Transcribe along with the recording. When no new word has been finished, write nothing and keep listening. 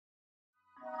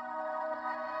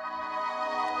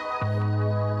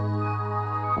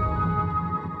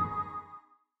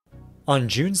On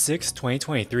June 6,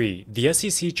 2023, the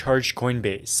SEC charged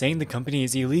Coinbase, saying the company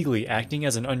is illegally acting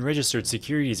as an unregistered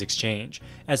securities exchange,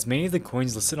 as many of the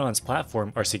coins listed on its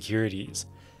platform are securities.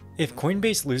 If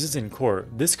Coinbase loses in court,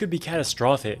 this could be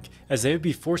catastrophic, as they would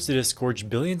be forced to disgorge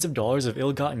billions of dollars of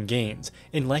ill-gotten gains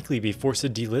and likely be forced to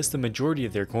delist the majority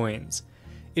of their coins.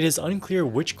 It is unclear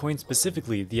which coins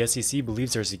specifically the SEC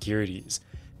believes are securities,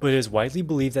 but it is widely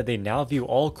believed that they now view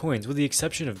all coins with the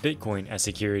exception of Bitcoin as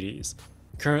securities.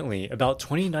 Currently, about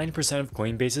 29% of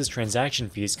Coinbase's transaction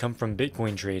fees come from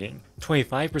Bitcoin trading,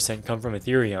 25% come from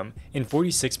Ethereum, and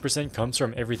 46% comes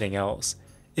from everything else.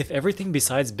 If everything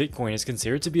besides Bitcoin is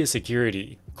considered to be a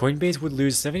security, Coinbase would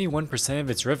lose 71%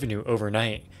 of its revenue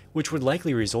overnight, which would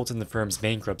likely result in the firm's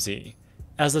bankruptcy.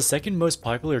 As the second most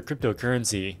popular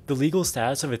cryptocurrency, the legal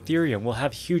status of Ethereum will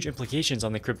have huge implications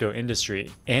on the crypto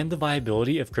industry and the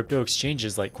viability of crypto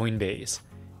exchanges like Coinbase.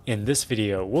 In this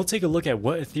video, we'll take a look at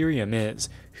what Ethereum is,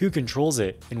 who controls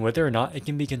it, and whether or not it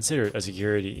can be considered a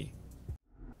security.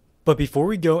 But before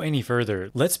we go any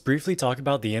further, let's briefly talk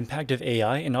about the impact of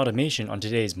AI and automation on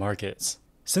today's markets.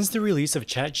 Since the release of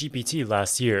ChatGPT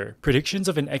last year, predictions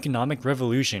of an economic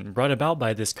revolution brought about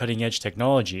by this cutting-edge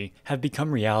technology have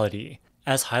become reality.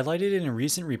 As highlighted in a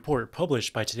recent report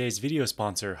published by today's video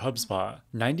sponsor, HubSpot,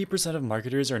 90% of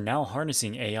marketers are now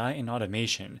harnessing AI and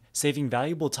automation, saving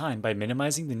valuable time by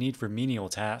minimizing the need for menial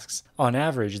tasks. On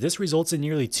average, this results in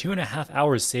nearly 2.5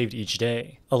 hours saved each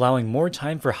day, allowing more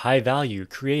time for high-value,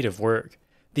 creative work.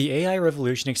 The AI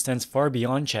revolution extends far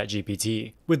beyond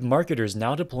ChatGPT, with marketers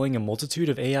now deploying a multitude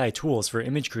of AI tools for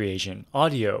image creation,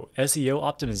 audio, SEO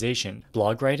optimization,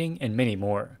 blog writing, and many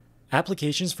more.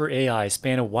 Applications for AI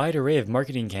span a wide array of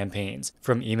marketing campaigns,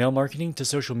 from email marketing to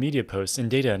social media posts and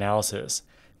data analysis.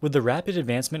 With the rapid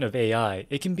advancement of AI,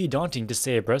 it can be daunting to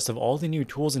stay abreast of all the new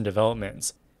tools and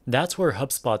developments. That's where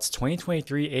HubSpot's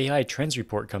 2023 AI Trends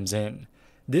Report comes in.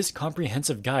 This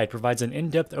comprehensive guide provides an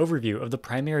in-depth overview of the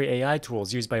primary AI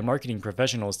tools used by marketing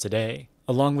professionals today,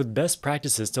 along with best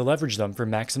practices to leverage them for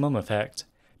maximum effect.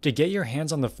 To get your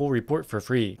hands on the full report for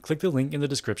free, click the link in the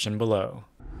description below.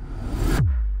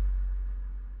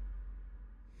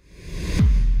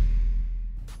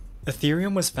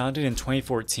 Ethereum was founded in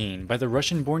 2014 by the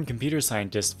Russian-born computer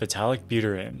scientist Vitalik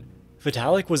Buterin.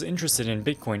 Vitalik was interested in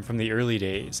Bitcoin from the early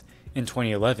days. In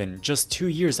 2011, just 2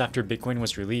 years after Bitcoin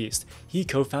was released, he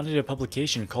co-founded a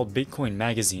publication called Bitcoin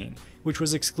Magazine, which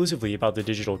was exclusively about the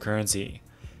digital currency.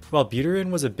 While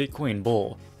Buterin was a Bitcoin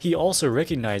bull, he also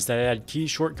recognized that it had key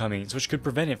shortcomings which could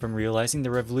prevent it from realizing the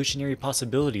revolutionary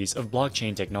possibilities of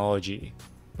blockchain technology.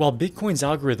 While Bitcoin's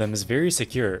algorithm is very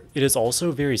secure, it is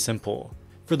also very simple.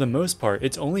 For the most part,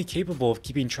 it's only capable of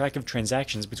keeping track of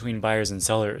transactions between buyers and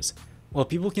sellers. While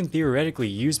people can theoretically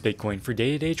use Bitcoin for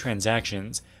day-to-day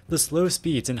transactions, the slow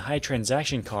speeds and high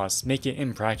transaction costs make it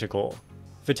impractical.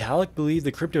 Vitalik believed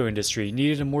the crypto industry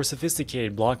needed a more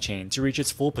sophisticated blockchain to reach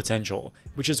its full potential,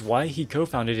 which is why he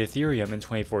co-founded Ethereum in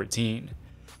 2014.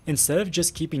 Instead of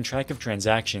just keeping track of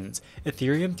transactions,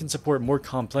 Ethereum can support more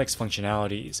complex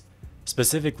functionalities.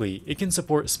 Specifically, it can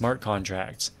support smart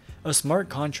contracts. A smart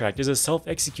contract is a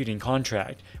self-executing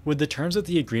contract with the terms of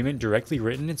the agreement directly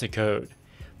written into code.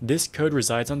 This code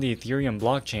resides on the Ethereum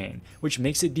blockchain, which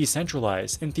makes it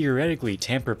decentralized and theoretically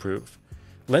tamper-proof.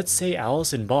 Let's say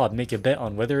Alice and Bob make a bet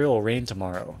on whether it will rain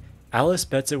tomorrow. Alice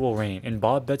bets it will rain and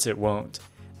Bob bets it won't.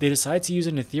 They decide to use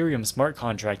an Ethereum smart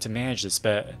contract to manage this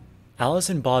bet. Alice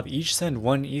and Bob each send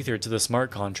 1 Ether to the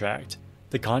smart contract.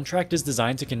 The contract is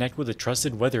designed to connect with a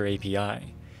trusted weather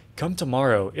API. Come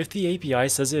tomorrow, if the API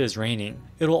says it is raining,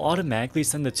 it will automatically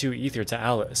send the 2 Ether to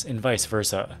Alice and vice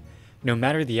versa. No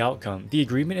matter the outcome, the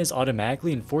agreement is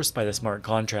automatically enforced by the smart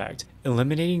contract,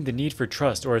 eliminating the need for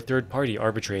trust or a third-party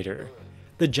arbitrator.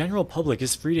 The general public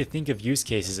is free to think of use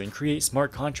cases and create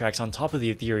smart contracts on top of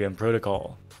the Ethereum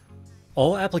protocol.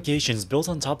 All applications built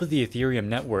on top of the Ethereum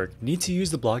network need to use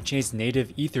the blockchain's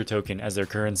native Ether token as their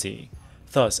currency.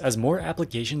 Thus, as more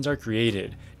applications are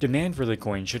created, demand for the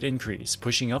coin should increase,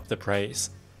 pushing up the price.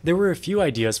 There were a few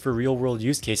ideas for real-world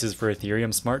use cases for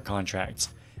Ethereum smart contracts.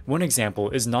 One example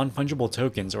is non-fungible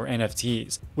tokens or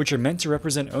NFTs, which are meant to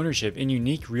represent ownership in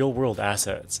unique real-world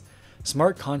assets.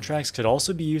 Smart contracts could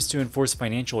also be used to enforce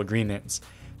financial agreements.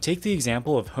 Take the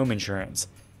example of home insurance.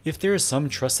 If there is some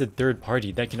trusted third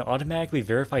party that can automatically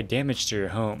verify damage to your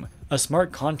home, a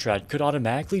smart contract could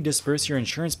automatically disperse your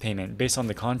insurance payment based on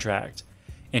the contract.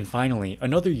 And finally,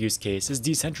 another use case is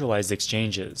decentralized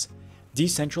exchanges.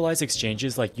 Decentralized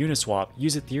exchanges like Uniswap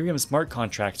use Ethereum smart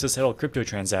contracts to settle crypto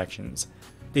transactions.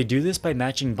 They do this by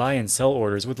matching buy and sell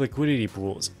orders with liquidity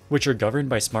pools, which are governed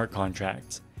by smart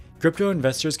contracts. Crypto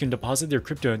investors can deposit their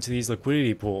crypto into these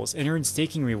liquidity pools and earn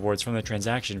staking rewards from the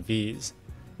transaction fees.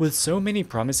 With so many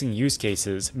promising use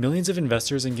cases, millions of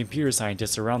investors and computer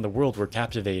scientists around the world were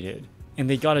captivated, and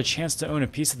they got a chance to own a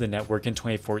piece of the network in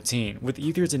 2014 with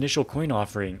Ether's initial coin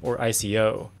offering, or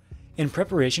ICO. In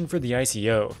preparation for the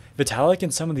ICO, Vitalik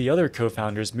and some of the other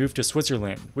co-founders moved to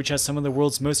Switzerland, which has some of the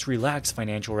world's most relaxed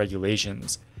financial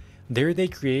regulations. There they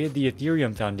created the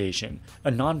Ethereum Foundation,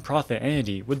 a non-profit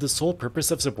entity with the sole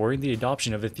purpose of supporting the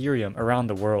adoption of Ethereum around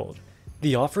the world.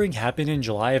 The offering happened in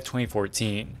July of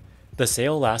 2014. The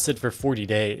sale lasted for 40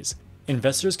 days.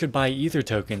 Investors could buy Ether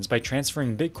tokens by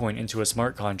transferring Bitcoin into a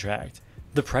smart contract.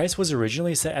 The price was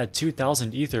originally set at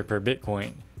 2,000 Ether per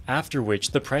Bitcoin, after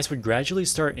which the price would gradually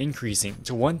start increasing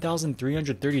to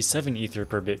 1,337 Ether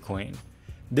per Bitcoin.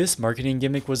 This marketing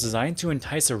gimmick was designed to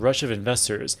entice a rush of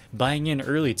investors, buying in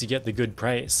early to get the good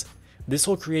price. This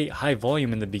will create high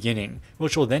volume in the beginning,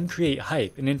 which will then create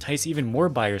hype and entice even more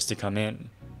buyers to come in.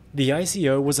 The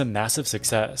ICO was a massive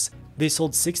success. They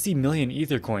sold 60 million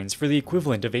Ether coins for the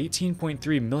equivalent of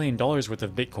 $18.3 million worth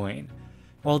of Bitcoin.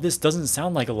 While this doesn't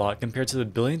sound like a lot compared to the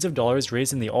billions of dollars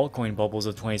raised in the altcoin bubbles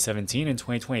of 2017 and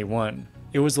 2021,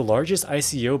 it was the largest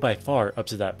ICO by far up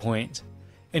to that point.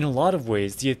 In a lot of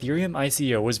ways, the Ethereum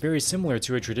ICO was very similar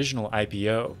to a traditional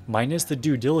IPO, minus the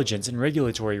due diligence and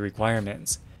regulatory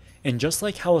requirements. And just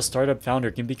like how a startup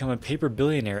founder can become a paper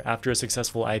billionaire after a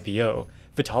successful IPO,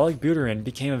 Vitalik Buterin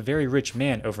became a very rich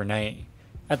man overnight.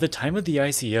 At the time of the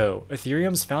ICO,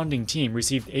 Ethereum's founding team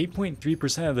received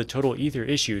 8.3% of the total Ether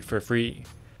issued for free.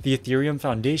 The Ethereum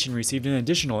Foundation received an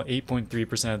additional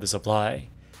 8.3% of the supply.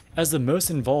 As the most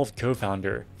involved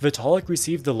co-founder, Vitalik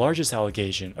received the largest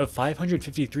allocation of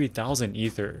 553,000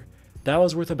 Ether. That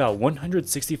was worth about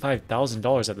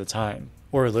 $165,000 at the time,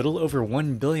 or a little over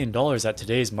 $1 billion at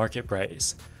today's market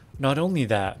price. Not only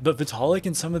that, but Vitalik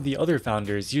and some of the other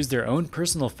founders used their own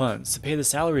personal funds to pay the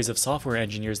salaries of software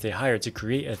engineers they hired to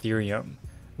create Ethereum.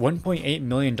 $1.8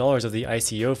 million of the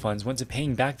ICO funds went to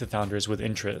paying back the founders with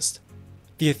interest.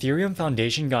 The Ethereum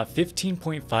Foundation got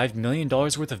 $15.5 million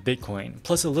worth of Bitcoin,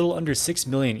 plus a little under 6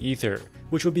 million Ether,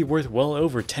 which would be worth well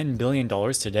over $10 billion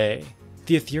today.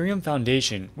 The Ethereum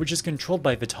Foundation, which is controlled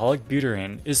by Vitalik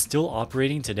Buterin, is still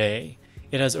operating today.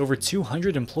 It has over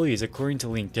 200 employees according to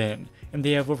LinkedIn, and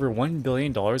they have over $1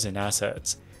 billion in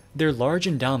assets. Their large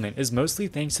endowment is mostly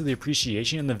thanks to the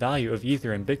appreciation in the value of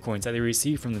Ether and Bitcoins that they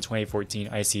received from the 2014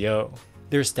 ICO.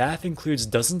 Their staff includes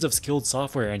dozens of skilled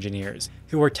software engineers,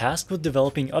 who are tasked with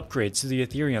developing upgrades to the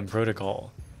Ethereum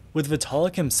protocol. With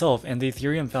Vitalik himself and the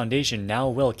Ethereum Foundation now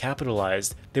well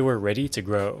capitalized, they were ready to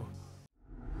grow.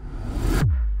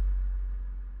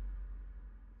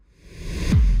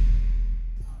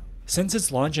 Since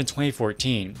its launch in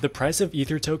 2014, the price of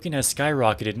Ether token has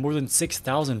skyrocketed more than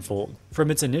 6,000-fold,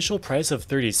 from its initial price of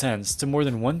 30 cents to more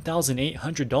than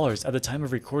 $1,800 at the time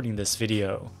of recording this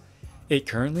video. It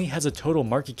currently has a total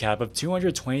market cap of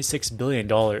 $226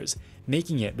 billion,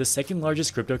 making it the second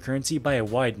largest cryptocurrency by a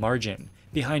wide margin,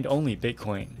 behind only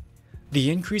Bitcoin.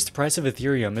 The increased price of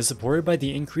Ethereum is supported by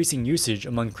the increasing usage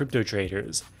among crypto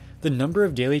traders. The number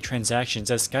of daily transactions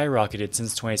has skyrocketed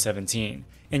since 2017,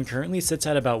 and currently sits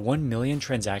at about 1 million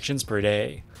transactions per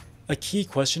day. A key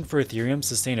question for Ethereum's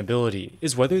sustainability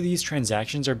is whether these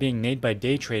transactions are being made by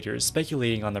day traders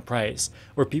speculating on the price,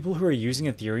 or people who are using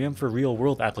Ethereum for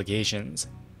real-world applications.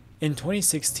 In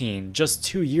 2016, just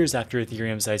 2 years after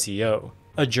Ethereum's ICO,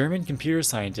 a German computer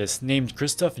scientist named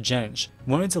Christoph Jensch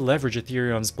wanted to leverage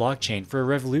Ethereum's blockchain for a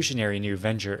revolutionary new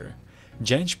venture.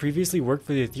 Jensch previously worked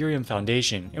for the Ethereum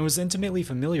Foundation and was intimately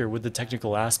familiar with the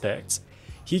technical aspects.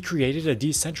 He created a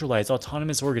decentralized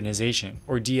autonomous organization,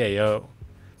 or DAO.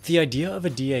 The idea of a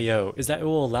DAO is that it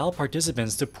will allow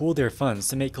participants to pool their funds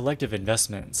to make collective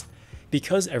investments.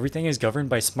 Because everything is governed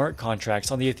by smart contracts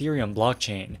on the Ethereum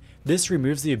blockchain, this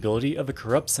removes the ability of a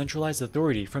corrupt centralized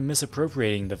authority from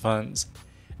misappropriating the funds.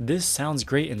 This sounds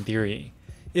great in theory.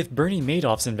 If Bernie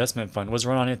Madoff's investment fund was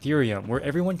run on Ethereum where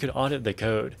everyone could audit the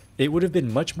code, it would have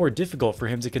been much more difficult for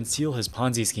him to conceal his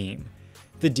Ponzi scheme.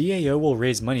 The DAO will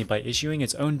raise money by issuing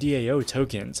its own DAO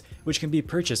tokens, which can be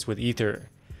purchased with Ether.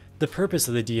 The purpose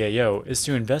of the DAO is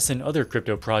to invest in other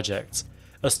crypto projects.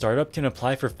 A startup can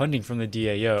apply for funding from the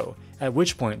DAO, at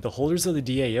which point the holders of the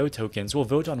DAO tokens will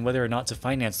vote on whether or not to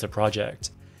finance the project.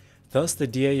 Thus, the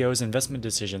DAO's investment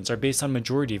decisions are based on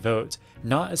majority vote,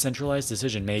 not a centralized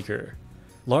decision maker.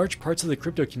 Large parts of the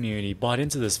crypto community bought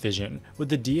into this vision, with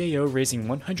the DAO raising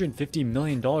 $150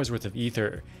 million worth of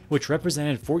Ether, which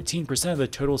represented 14% of the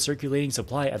total circulating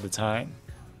supply at the time.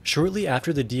 Shortly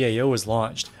after the DAO was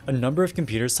launched, a number of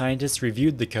computer scientists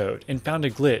reviewed the code and found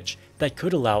a glitch that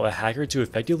could allow a hacker to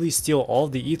effectively steal all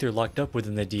of the ether locked up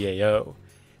within the DAO.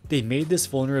 They made this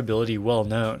vulnerability well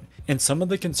known, and some of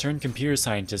the concerned computer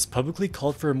scientists publicly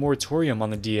called for a moratorium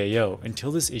on the DAO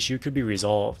until this issue could be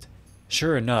resolved.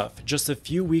 Sure enough, just a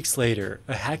few weeks later,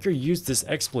 a hacker used this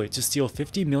exploit to steal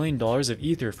 $50 million of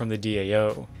ether from the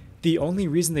DAO. The only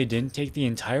reason they didn't take the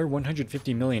entire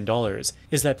 $150 million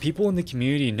is that people in the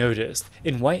community noticed,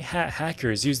 and white hat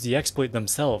hackers used the exploit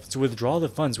themselves to withdraw the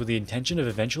funds with the intention of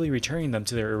eventually returning them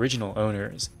to their original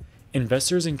owners.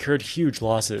 Investors incurred huge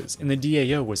losses, and the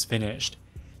DAO was finished.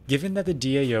 Given that the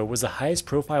DAO was the highest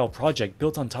profile project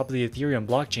built on top of the Ethereum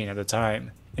blockchain at the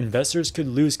time, investors could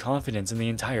lose confidence in the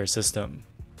entire system.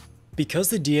 Because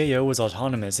the DAO was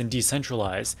autonomous and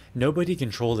decentralized, nobody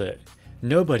controlled it.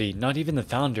 Nobody, not even the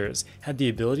founders, had the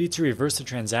ability to reverse the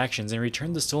transactions and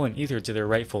return the stolen ether to their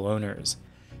rightful owners.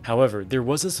 However, there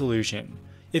was a solution.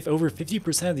 If over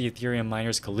 50% of the Ethereum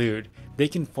miners collude, they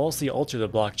can falsely alter the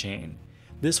blockchain.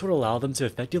 This would allow them to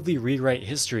effectively rewrite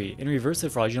history and reverse the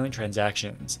fraudulent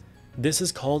transactions. This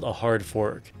is called a hard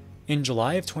fork. In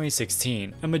July of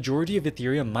 2016, a majority of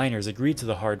Ethereum miners agreed to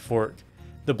the hard fork.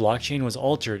 The blockchain was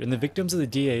altered and the victims of the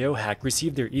DAO hack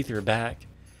received their ether back.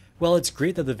 While it's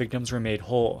great that the victims were made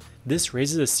whole, this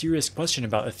raises a serious question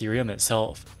about Ethereum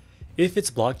itself. If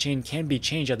its blockchain can be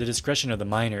changed at the discretion of the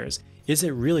miners, is it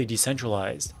really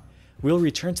decentralized? We'll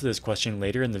return to this question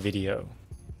later in the video.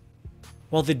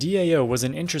 While the DAO was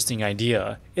an interesting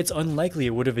idea, it's unlikely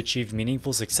it would have achieved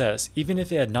meaningful success even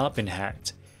if it had not been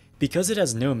hacked. Because it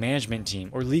has no management team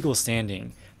or legal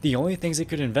standing, the only things it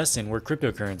could invest in were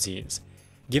cryptocurrencies.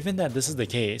 Given that this is the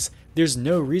case, there's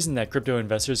no reason that crypto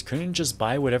investors couldn't just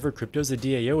buy whatever cryptos the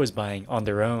DAO is buying on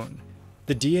their own.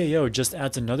 The DAO just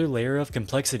adds another layer of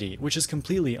complexity, which is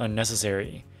completely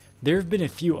unnecessary. There have been a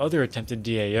few other attempted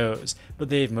DAOs, but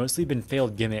they have mostly been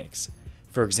failed gimmicks.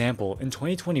 For example, in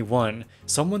 2021,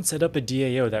 someone set up a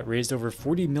DAO that raised over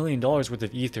 $40 million worth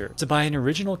of ether to buy an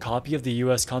original copy of the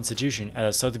US Constitution at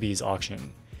a Sotheby's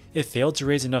auction. It failed to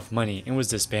raise enough money and was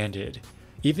disbanded.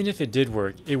 Even if it did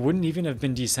work, it wouldn't even have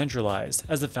been decentralized,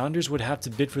 as the founders would have to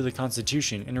bid for the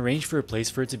Constitution and arrange for a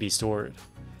place for it to be stored.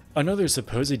 Another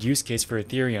supposed use case for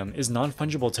Ethereum is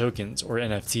non-fungible tokens, or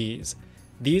NFTs.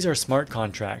 These are smart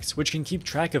contracts, which can keep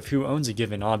track of who owns a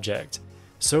given object.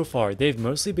 So far, they've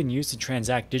mostly been used to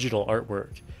transact digital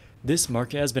artwork. This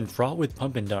market has been fraught with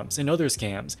pump and dumps and other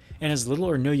scams, and has little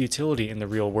or no utility in the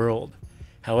real world.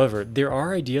 However, there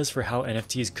are ideas for how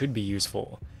NFTs could be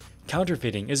useful.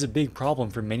 Counterfeiting is a big problem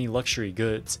for many luxury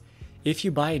goods. If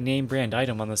you buy a name brand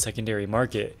item on the secondary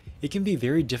market, it can be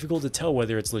very difficult to tell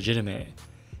whether it's legitimate.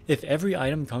 If every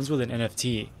item comes with an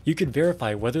NFT, you could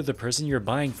verify whether the person you're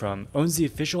buying from owns the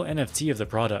official NFT of the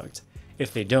product.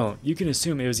 If they don't, you can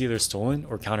assume it was either stolen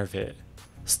or counterfeit.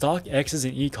 StockX is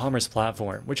an e-commerce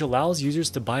platform which allows users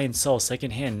to buy and sell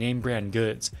secondhand name brand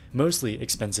goods, mostly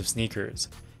expensive sneakers.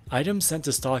 Items sent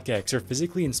to StockX are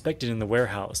physically inspected in the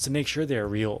warehouse to make sure they are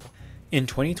real. In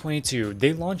 2022,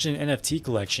 they launched an NFT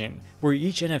collection, where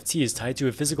each NFT is tied to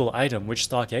a physical item which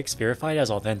StockX verified as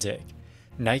authentic.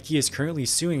 Nike is currently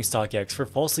suing StockX for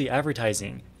falsely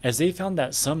advertising, as they found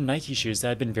that some Nike shoes that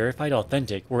had been verified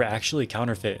authentic were actually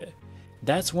counterfeit.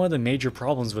 That's one of the major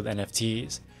problems with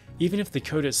NFTs. Even if the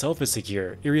code itself is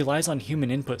secure, it relies on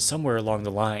human input somewhere along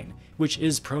the line, which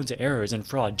is prone to errors and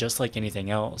fraud just like anything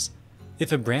else.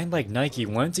 If a brand like Nike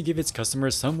wanted to give its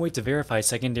customers some way to verify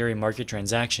secondary market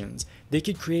transactions, they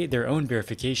could create their own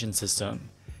verification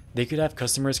system. They could have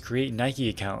customers create Nike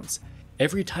accounts.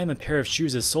 Every time a pair of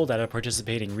shoes is sold at a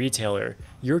participating retailer,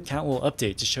 your account will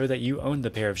update to show that you own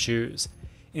the pair of shoes.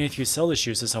 And if you sell the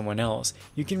shoes to someone else,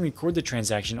 you can record the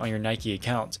transaction on your Nike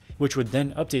account, which would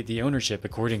then update the ownership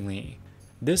accordingly.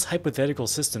 This hypothetical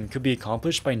system could be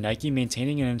accomplished by Nike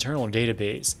maintaining an internal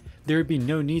database. There would be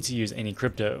no need to use any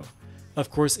crypto. Of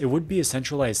course, it would be a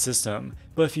centralized system,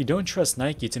 but if you don't trust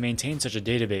Nike to maintain such a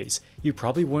database, you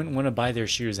probably wouldn't want to buy their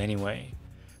shoes anyway.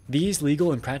 These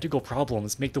legal and practical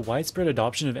problems make the widespread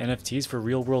adoption of NFTs for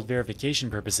real-world verification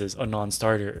purposes a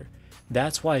non-starter.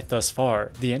 That's why, thus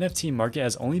far, the NFT market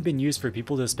has only been used for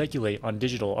people to speculate on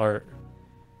digital art.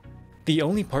 The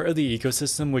only part of the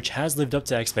ecosystem which has lived up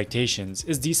to expectations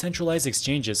is decentralized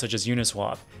exchanges such as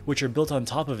Uniswap, which are built on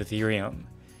top of Ethereum.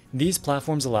 These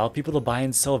platforms allow people to buy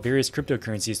and sell various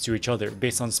cryptocurrencies to each other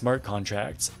based on smart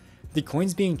contracts. The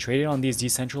coins being traded on these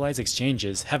decentralized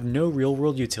exchanges have no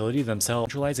real-world utility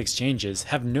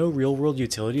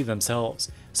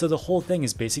themselves. So the whole thing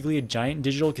is basically a giant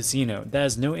digital casino that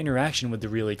has no interaction with the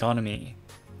real economy.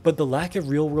 But the lack of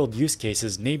real-world use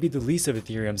cases may be the least of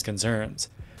Ethereum's concerns.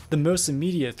 The most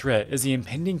immediate threat is the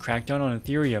impending crackdown on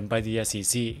Ethereum by the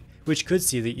SEC, which could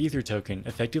see the Ether token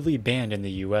effectively banned in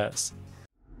the US.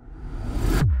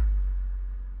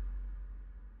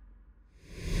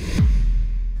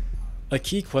 A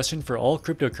key question for all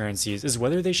cryptocurrencies is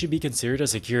whether they should be considered a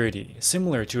security,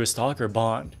 similar to a stock or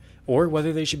bond, or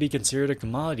whether they should be considered a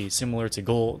commodity similar to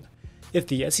gold. If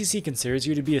the SEC considers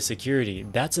you to be a security,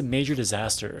 that's a major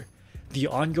disaster. The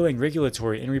ongoing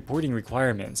regulatory and reporting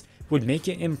requirements would make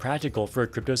it impractical for a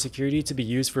crypto security to be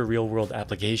used for real-world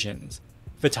applications.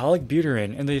 Vitalik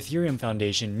Buterin and the Ethereum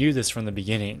Foundation knew this from the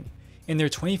beginning. In their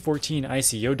 2014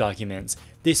 ICO documents,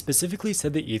 they specifically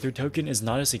said the Ether token is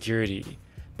not a security.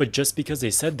 But just because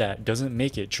they said that doesn't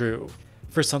make it true.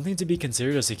 For something to be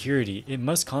considered a security, it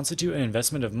must constitute an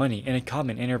investment of money in a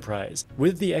common enterprise,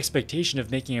 with the expectation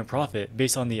of making a profit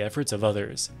based on the efforts of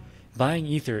others. Buying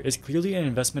Ether is clearly an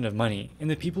investment of money, and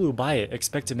the people who buy it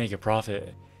expect to make a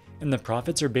profit. And the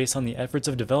profits are based on the efforts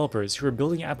of developers who are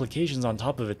building applications on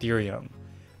top of Ethereum.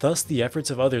 Thus, the efforts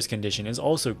of others condition is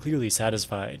also clearly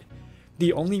satisfied.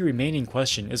 The only remaining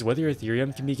question is whether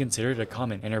Ethereum can be considered a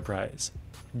common enterprise.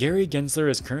 Gary Gensler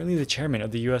is currently the chairman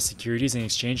of the US Securities and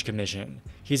Exchange Commission.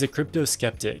 He's a crypto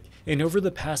skeptic, and over the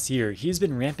past year, he's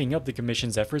been ramping up the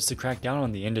commission's efforts to crack down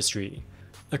on the industry.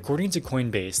 According to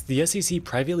Coinbase, the SEC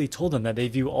privately told them that they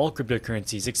view all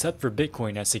cryptocurrencies except for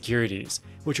Bitcoin as securities,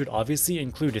 which would obviously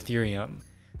include Ethereum.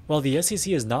 While the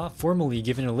SEC has not formally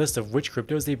given a list of which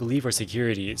cryptos they believe are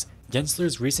securities,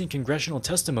 Gensler's recent congressional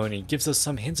testimony gives us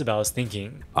some hints about his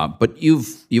thinking. But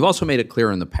you've also made it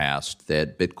clear in the past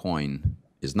that Bitcoin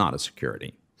is not a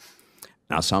security.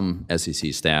 Now, some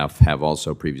SEC staff have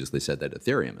also previously said that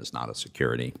Ethereum is not a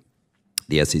security.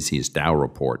 The SEC's Dow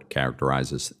report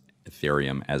characterizes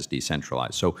Ethereum as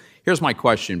decentralized. So here's my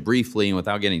question briefly, and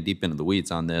without getting deep into the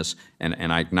weeds on this,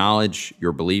 and I acknowledge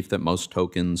your belief that most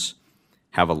tokens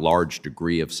have a large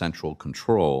degree of central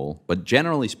control, but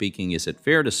generally speaking, is it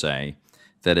fair to say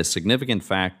that a significant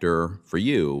factor for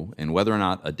you in whether or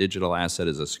not a digital asset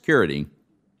is a security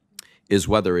is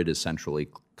whether it is centrally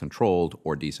controlled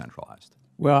or decentralized?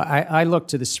 Well, I look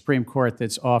to the Supreme Court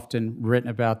that's often written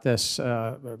about this,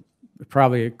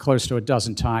 probably close to a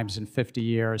dozen times in 50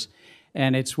 years,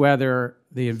 and it's whether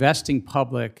the investing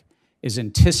public is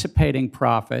anticipating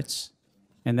profits,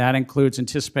 and that includes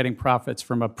anticipating profits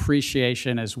from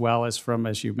appreciation as well as from,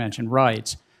 as you mentioned,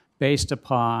 rights, based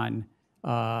upon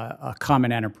a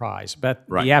common enterprise, but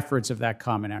right. The efforts of that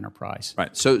common enterprise.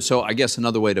 Right. So I guess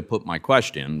another way to put my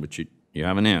question, which you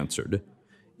haven't answered,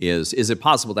 is it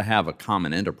possible to have a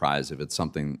common enterprise if it's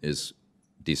something is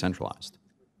decentralized?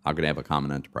 How could I have a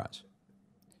common enterprise?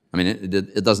 I mean,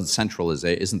 it doesn't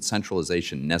isn't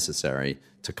centralization necessary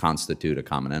to constitute a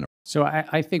common enterprise? So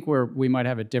I think where we might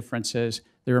have a difference is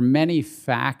there are many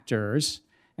factors,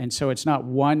 and so it's not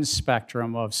one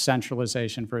spectrum of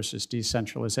centralization versus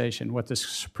decentralization. What the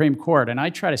Supreme Court, and I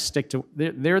try to stick to,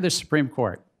 they're the Supreme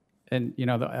Court, and you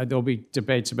know there'll be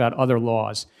debates about other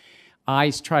laws.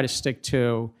 I try to stick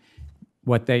to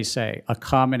what they say, a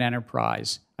common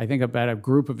enterprise. I think about a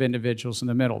group of individuals in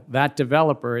the middle. That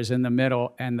developer is in the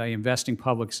middle, and the investing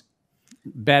public's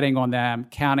betting on them,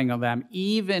 counting on them,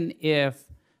 even if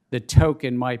the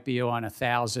token might be on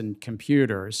 1,000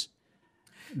 computers.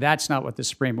 That's not what the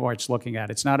Supreme Court's looking at.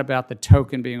 It's not about the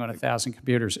token being on 1,000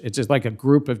 computers. It's just like a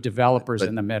group of developers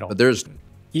in the middle. But there's...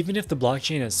 Even if the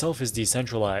blockchain itself is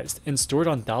decentralized and stored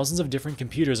on thousands of different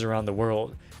computers around the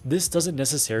world, this doesn't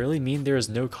necessarily mean there is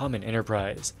no common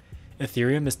enterprise.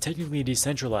 Ethereum is technically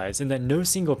decentralized in that no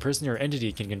single person or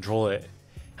entity can control it.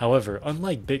 However,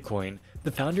 unlike Bitcoin,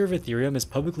 the founder of Ethereum is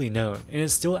publicly known and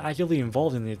is still actively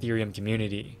involved in the Ethereum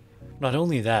community. Not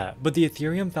only that, but the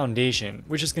Ethereum Foundation,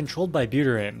 which is controlled by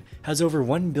Buterin, has over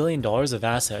 $1 billion of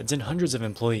assets and hundreds of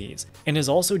employees, and is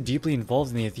also deeply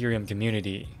involved in the Ethereum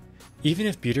community. Even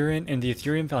if Buterin and the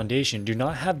Ethereum Foundation do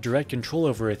not have direct control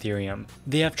over Ethereum,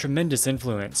 they have tremendous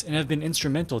influence and have been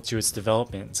instrumental to its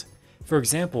development. For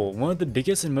example, one of the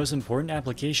biggest and most important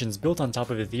applications built on top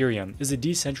of Ethereum is the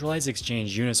decentralized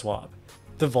exchange Uniswap.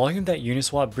 The volume that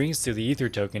Uniswap brings to the Ether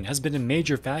token has been a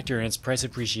major factor in its price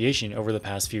appreciation over the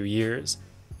past few years.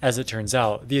 As it turns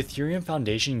out, the Ethereum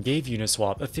Foundation gave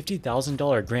Uniswap a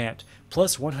 $50,000 grant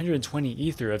plus 120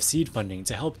 Ether of seed funding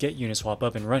to help get Uniswap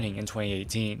up and running in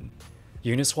 2018.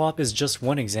 Uniswap is just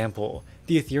one example.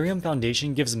 The Ethereum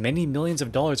Foundation gives many millions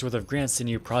of dollars worth of grants to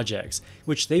new projects,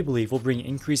 which they believe will bring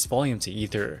increased volume to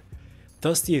Ether.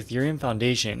 Thus, the Ethereum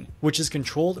Foundation, which is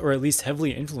controlled or at least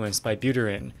heavily influenced by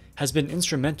Buterin, has been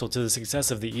instrumental to the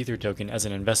success of the Ether token as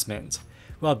an investment.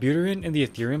 While Buterin and the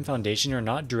Ethereum Foundation are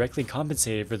not directly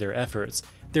compensated for their efforts,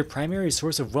 their primary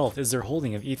source of wealth is their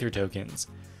holding of Ether tokens.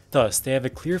 Thus, they have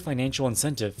a clear financial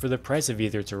incentive for the price of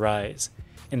Ether to rise.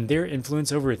 and their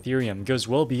influence over Ethereum goes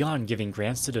well beyond giving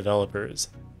grants to developers.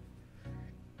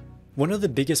 One of the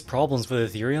biggest problems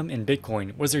with Ethereum and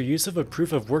Bitcoin was their use of a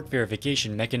proof-of-work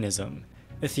verification mechanism.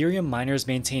 Ethereum miners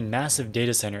maintain massive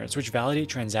data centers which validate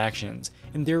transactions,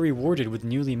 and they're rewarded with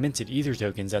newly minted Ether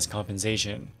tokens as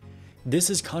compensation.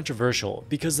 This is controversial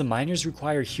because the miners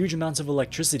require huge amounts of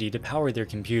electricity to power their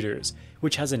computers,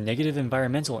 which has a negative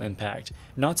environmental impact,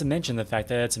 not to mention the fact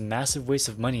that it's a massive waste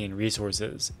of money and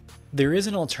resources. There is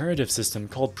an alternative system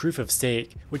called proof of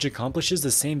stake, which accomplishes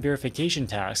the same verification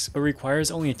tasks but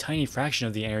requires only a tiny fraction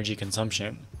of the energy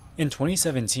consumption. In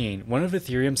 2017, one of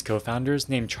Ethereum's co-founders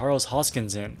named Charles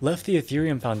Hoskinson left the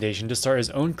Ethereum Foundation to start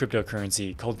his own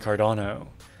cryptocurrency called Cardano.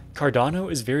 Cardano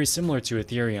is very similar to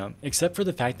Ethereum, except for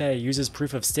the fact that it uses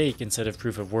proof of stake instead of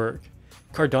proof of work.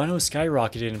 Cardano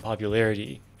skyrocketed in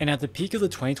popularity, and at the peak of the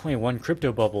 2021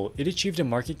 crypto bubble, it achieved a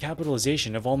market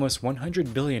capitalization of almost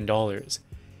 $100 billion.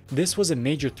 This was a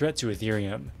major threat to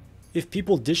Ethereum. If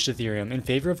people ditched Ethereum in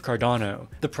favor of Cardano,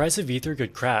 the price of Ether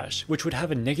could crash, which would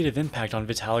have a negative impact on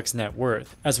Vitalik's net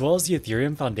worth, as well as the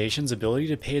Ethereum Foundation's ability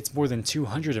to pay its more than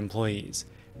 200 employees.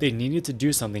 They needed to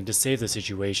do something to save the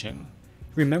situation.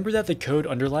 Remember that the code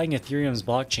underlying Ethereum's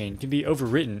blockchain can be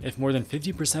overwritten if more than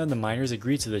 50% of the miners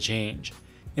agree to the change.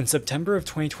 In September of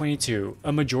 2022,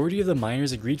 a majority of the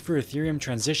miners agreed for Ethereum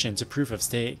transition to proof of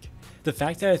stake. The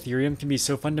fact that Ethereum can be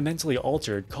so fundamentally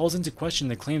altered calls into question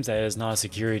the claims that it is not a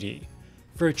security.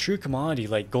 For a true commodity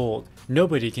like gold,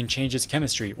 nobody can change its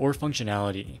chemistry or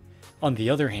functionality. On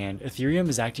the other hand, Ethereum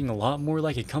is acting a lot more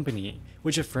like a company,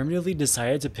 which affirmatively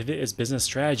decided to pivot its business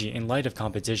strategy in light of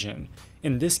competition,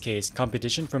 in this case,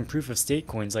 competition from proof-of-stake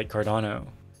coins like Cardano.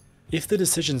 If the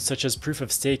decisions such as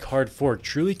proof-of-stake hard fork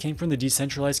truly came from the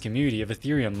decentralized community of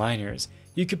Ethereum miners,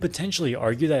 you could potentially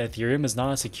argue that Ethereum is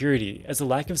not a security, as the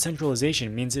lack of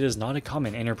centralization means it is not a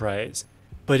common enterprise.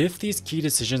 But if these key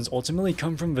decisions ultimately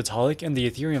come from Vitalik and the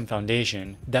Ethereum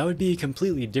Foundation, that would be a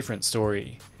completely different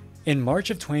story. In March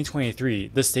of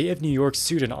 2023, the state of New York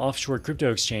sued an offshore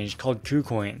crypto exchange called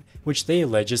KuCoin, which they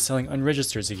allege is selling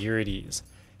unregistered securities.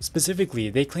 Specifically,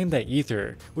 they claim that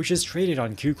Ether, which is traded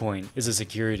on KuCoin, is a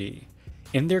security.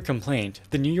 In their complaint,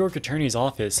 the New York Attorney's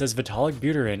Office says Vitalik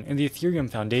Buterin and the Ethereum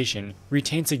Foundation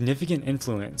retain significant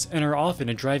influence and are often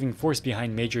a driving force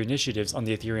behind major initiatives on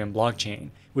the Ethereum blockchain,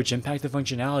 which impact the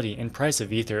functionality and price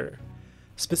of Ether.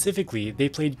 Specifically, they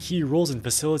played key roles in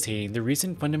facilitating the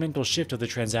recent fundamental shift of the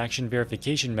transaction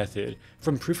verification method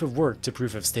from proof of work to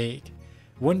proof of stake.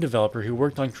 One developer who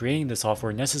worked on creating the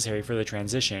software necessary for the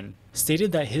transition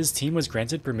stated that his team was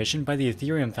granted permission by the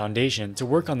Ethereum Foundation to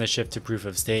work on the shift to proof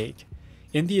of stake.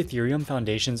 In the Ethereum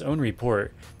Foundation's own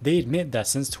report, they admit that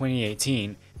since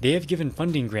 2018, they have given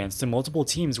funding grants to multiple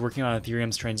teams working on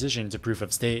Ethereum's transition to proof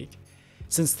of stake.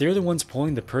 Since they're the ones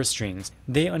pulling the purse strings,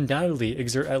 they undoubtedly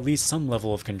exert at least some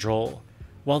level of control.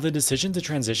 While the decision to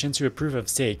transition to a proof of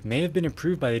stake may have been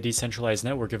approved by the decentralized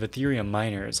network of Ethereum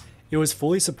miners, it was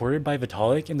fully supported by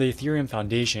Vitalik and the Ethereum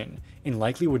Foundation, and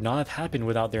likely would not have happened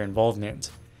without their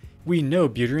involvement. We know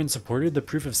Buterin supported the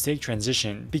proof of stake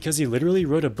transition because he literally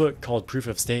wrote a book called Proof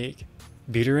of Stake.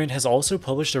 Buterin has also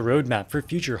published a roadmap for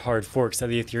future hard forks that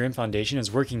the Ethereum Foundation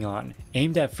is working on,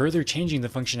 aimed at further changing the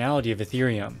functionality of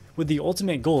Ethereum, with the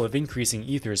ultimate goal of increasing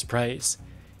Ether's price.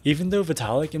 Even though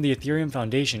Vitalik and the Ethereum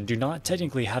Foundation do not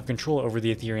technically have control over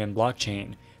the Ethereum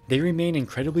blockchain, they remain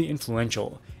incredibly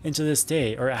influential, and to this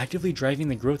day are actively driving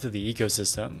the growth of the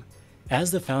ecosystem.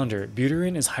 As the founder,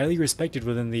 Buterin is highly respected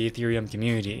within the Ethereum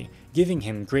community, giving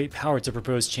him great power to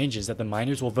propose changes that the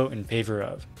miners will vote in favor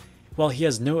of. While he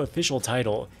has no official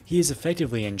title, he is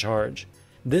effectively in charge.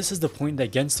 This is the point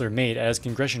that Gensler made at his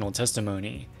congressional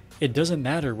testimony. It doesn't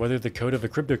matter whether the code of a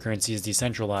cryptocurrency is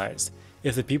decentralized.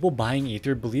 If the people buying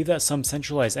Ether believe that some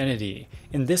centralized entity,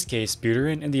 in this case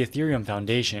Buterin and the Ethereum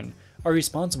Foundation, are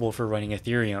responsible for running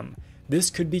Ethereum, this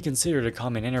could be considered a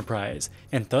common enterprise,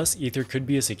 and thus Ether could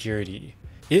be a security.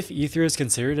 If Ether is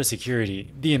considered a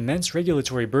security, the immense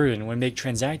regulatory burden would make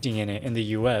transacting in it in the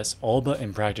US all but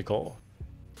impractical.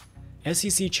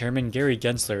 SEC Chairman Gary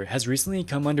Gensler has recently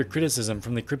come under criticism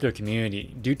from the crypto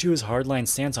community due to his hardline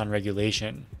stance on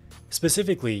regulation.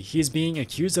 Specifically, he is being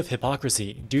accused of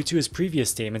hypocrisy due to his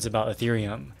previous statements about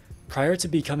Ethereum. Prior to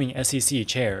becoming SEC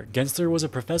chair, Gensler was a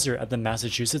professor at the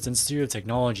Massachusetts Institute of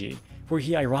Technology, where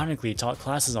he ironically taught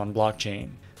classes on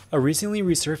blockchain. A recently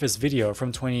resurfaced video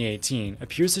from 2018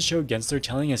 appears to show Gensler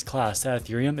telling his class that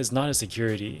Ethereum is not a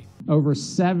security. Over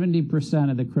 70%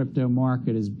 of the crypto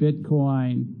market is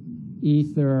Bitcoin,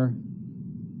 Ether,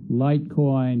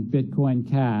 Litecoin, Bitcoin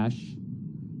Cash.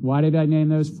 Why did I name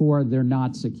those four? They're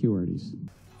not securities.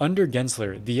 Under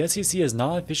Gensler, the SEC has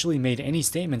not officially made any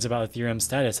statements about Ethereum's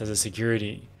status as a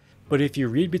security, but if you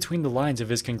read between the lines of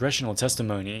his congressional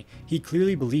testimony, he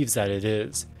clearly believes that it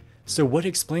is. So what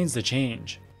explains the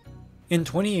change? In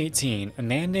 2018, a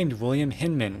man named William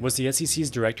Hinman was the SEC's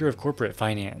Director of Corporate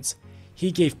Finance.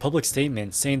 He gave public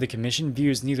statements saying the Commission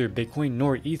views neither Bitcoin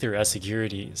nor Ether as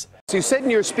securities. So you said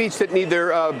in your speech that neither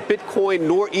Bitcoin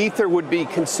nor Ether would be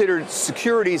considered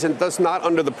securities and thus not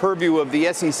under the purview of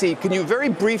the SEC. Can you very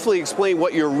briefly explain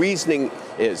what your reasoning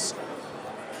is?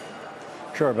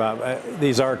 Sure, Bob.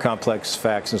 These are complex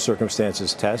facts and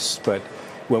circumstances tests, but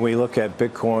when we look at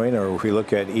Bitcoin or if we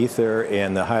look at Ether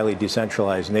and the highly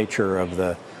decentralized nature of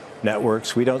the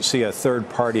networks, we don't see a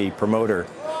third-party promoter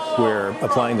where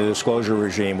applying the disclosure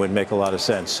regime would make a lot of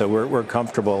sense. So we're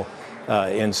comfortable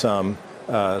in some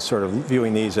sort of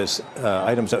viewing these as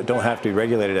items that don't have to be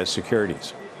regulated as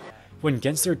securities. When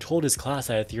Gensler told his class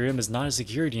that Ethereum is not a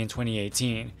security in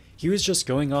 2018, he was just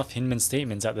going off Hinman's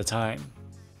statements at the time.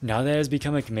 Now that he has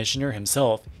become a commissioner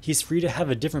himself, he's free to have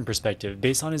a different perspective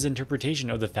based on his interpretation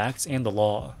of the facts and the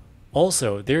law.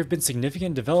 Also, there have been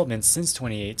significant developments since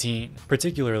 2018,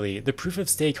 particularly the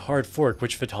proof-of-stake hard fork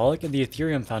which Vitalik and the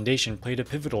Ethereum Foundation played a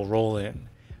pivotal role in.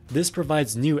 This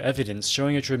provides new evidence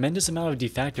showing a tremendous amount of de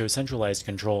facto centralized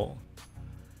control.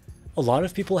 A lot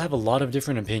of people have a lot of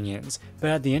different opinions, but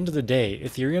at the end of the day,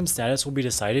 Ethereum's status will be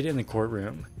decided in the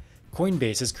courtroom.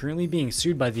 Coinbase is currently being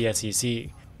sued by the SEC,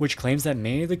 which claims that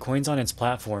many of the coins on its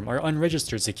platform are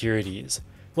unregistered securities.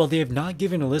 While they have not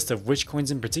given a list of which coins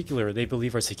in particular they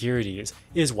believe are securities,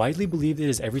 it is widely believed it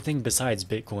is everything besides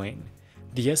Bitcoin.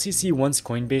 The SEC wants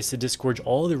Coinbase to disgorge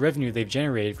all the revenue they've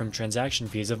generated from transaction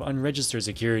fees of unregistered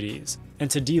securities,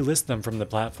 and to delist them from the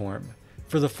platform.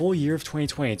 For the full year of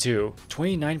 2022,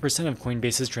 29% of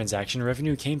Coinbase's transaction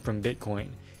revenue came from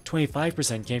Bitcoin,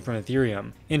 25% came from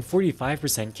Ethereum, and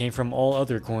 45% came from all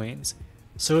other coins.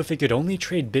 So if it could only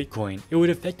trade Bitcoin, it would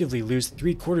effectively lose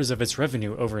 3/4 of its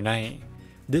revenue overnight.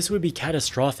 This would be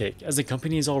catastrophic, as the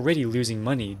company is already losing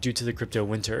money due to the crypto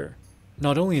winter.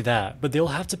 Not only that, but they'll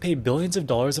have to pay billions of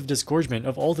dollars of disgorgement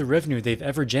of all the revenue they've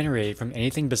ever generated from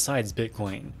anything besides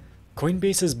Bitcoin.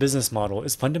 Coinbase's business model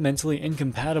is fundamentally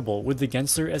incompatible with the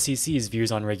Gensler SEC's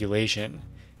views on regulation.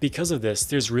 Because of this,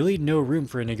 there's really no room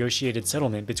for a negotiated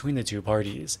settlement between the two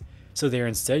parties, so they are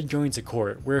instead going to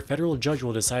court, where a federal judge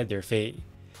will decide their fate.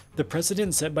 The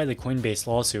precedent set by the Coinbase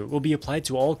lawsuit will be applied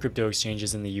to all crypto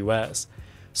exchanges in the US,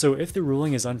 so if the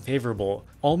ruling is unfavorable,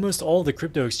 almost all the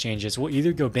crypto exchanges will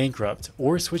either go bankrupt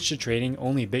or switch to trading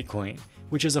only Bitcoin,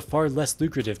 which is a far less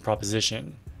lucrative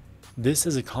proposition. This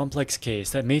is a complex case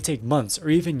that may take months or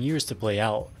even years to play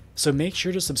out, so make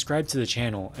sure to subscribe to the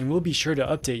channel and we'll be sure to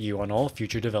update you on all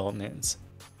future developments.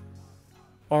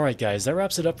 Alright guys, that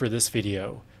wraps it up for this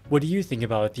video. What do you think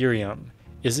about Ethereum?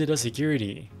 Is it a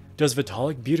security? Does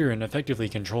Vitalik Buterin effectively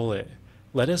control it?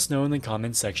 Let us know in the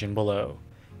comments section below.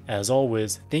 As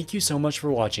always, thank you so much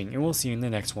for watching and we'll see you in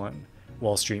the next one.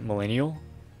 Wall Street Millennial,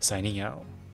 signing out.